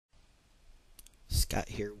Scott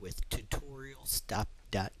here with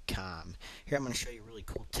tutorialstop.com. Here I'm going to show you a really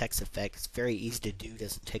cool text effect. It's very easy to do,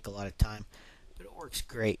 doesn't take a lot of time, but it works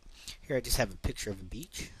great. Here I just have a picture of a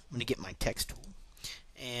beach. I'm going to get my text tool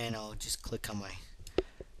and I'll just click on my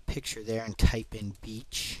picture there and type in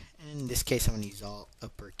beach. In this case I'm going to use all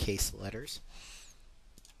uppercase letters.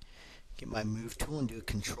 Get my move tool and do a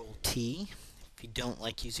Control T. If you don't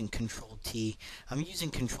like using Control T, I'm using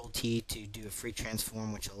Control T to do a free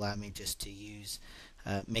transform, which allowed me just to use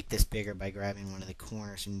make this bigger by grabbing one of the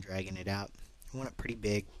corners and dragging it out. I want it pretty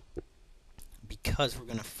big because we're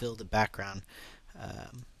going to fill the background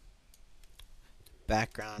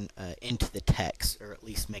into the text, or at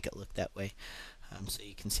least make it look that way. So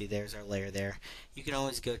you can see there's our layer there. You can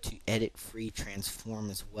always go to Edit Free Transform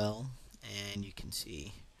as well, and you can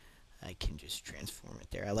see I can just transform it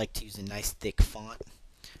there. I like to use a nice thick font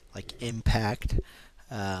like Impact.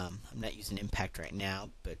 I'm not using Impact right now,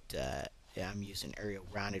 but yeah, I'm using Arial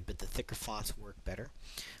Rounded, but the thicker fonts work better.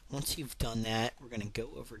 Once you've done that, we're going to go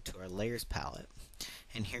over to our layers palette,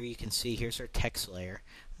 and here you can see here's our text layer.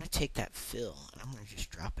 I'm going to take that fill and I'm going to just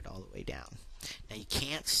drop it all the way down. Now you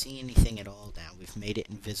can't see anything at all now. We've made it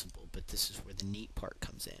invisible, but this is where the neat part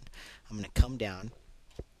comes in. I'm going to come down.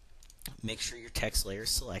 Make sure your text layer is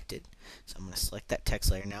selected. So I'm going to select that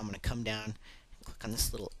text layer. Now I'm going to come down and click on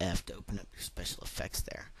this little F to open up your special effects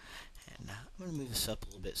there. And I'm going to move this up a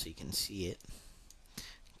little bit so you can see it.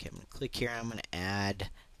 Okay, I'm going to click here. I'm going to add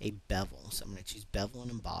a bevel. So I'm going to choose bevel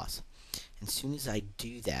and emboss. And as soon as I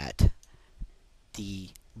do that, the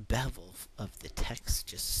bevel of the text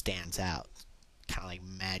just stands out, kind of like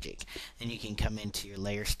magic. And you can come into your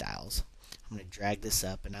layer styles. I'm going to drag this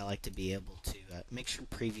up, and I like to be able to make sure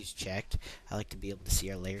preview's checked. I like to be able to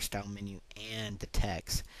see our layer style menu and the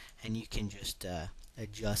text, and you can just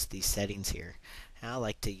adjust these settings here. And I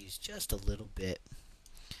like to use just a little bit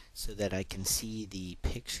so that I can see the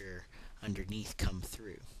picture underneath come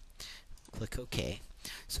through. Click OK.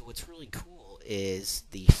 So what's really cool is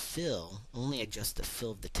the fill only adjusts the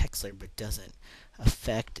fill of the text layer, but doesn't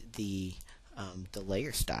affect the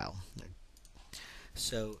layer style.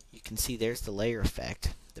 So you can see there's the layer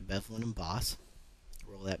effect, the bevel and emboss.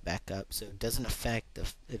 Roll that back up, so it doesn't affect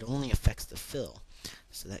it only affects the fill.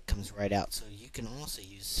 So that comes right out. So you can also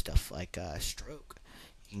use stuff like stroke.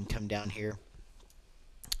 You can come down here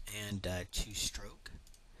and choose stroke,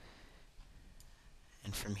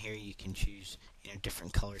 and from here you can choose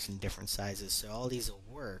different colors and different sizes. So all these will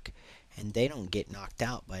work, and they don't get knocked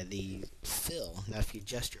out by the fill. Now if you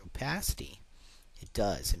adjust your opacity, it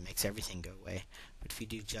does. It makes everything go away. But if you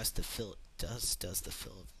do just the fill, it does the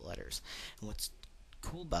fill of the letters. And what's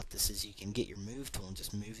cool about this is you can get your move tool and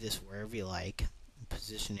just move this wherever you like, and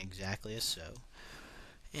position exactly as so.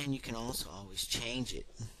 And you can also always change it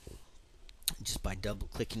just by double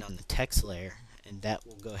clicking on the text layer, and that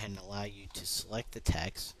will go ahead and allow you to select the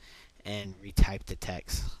text and retype the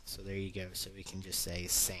text. So there you go. So we can just say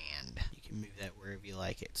sand. You can move that wherever you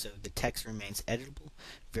like it. So the text remains editable.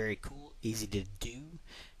 Very cool, easy to do,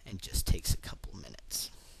 and just takes a couple minutes.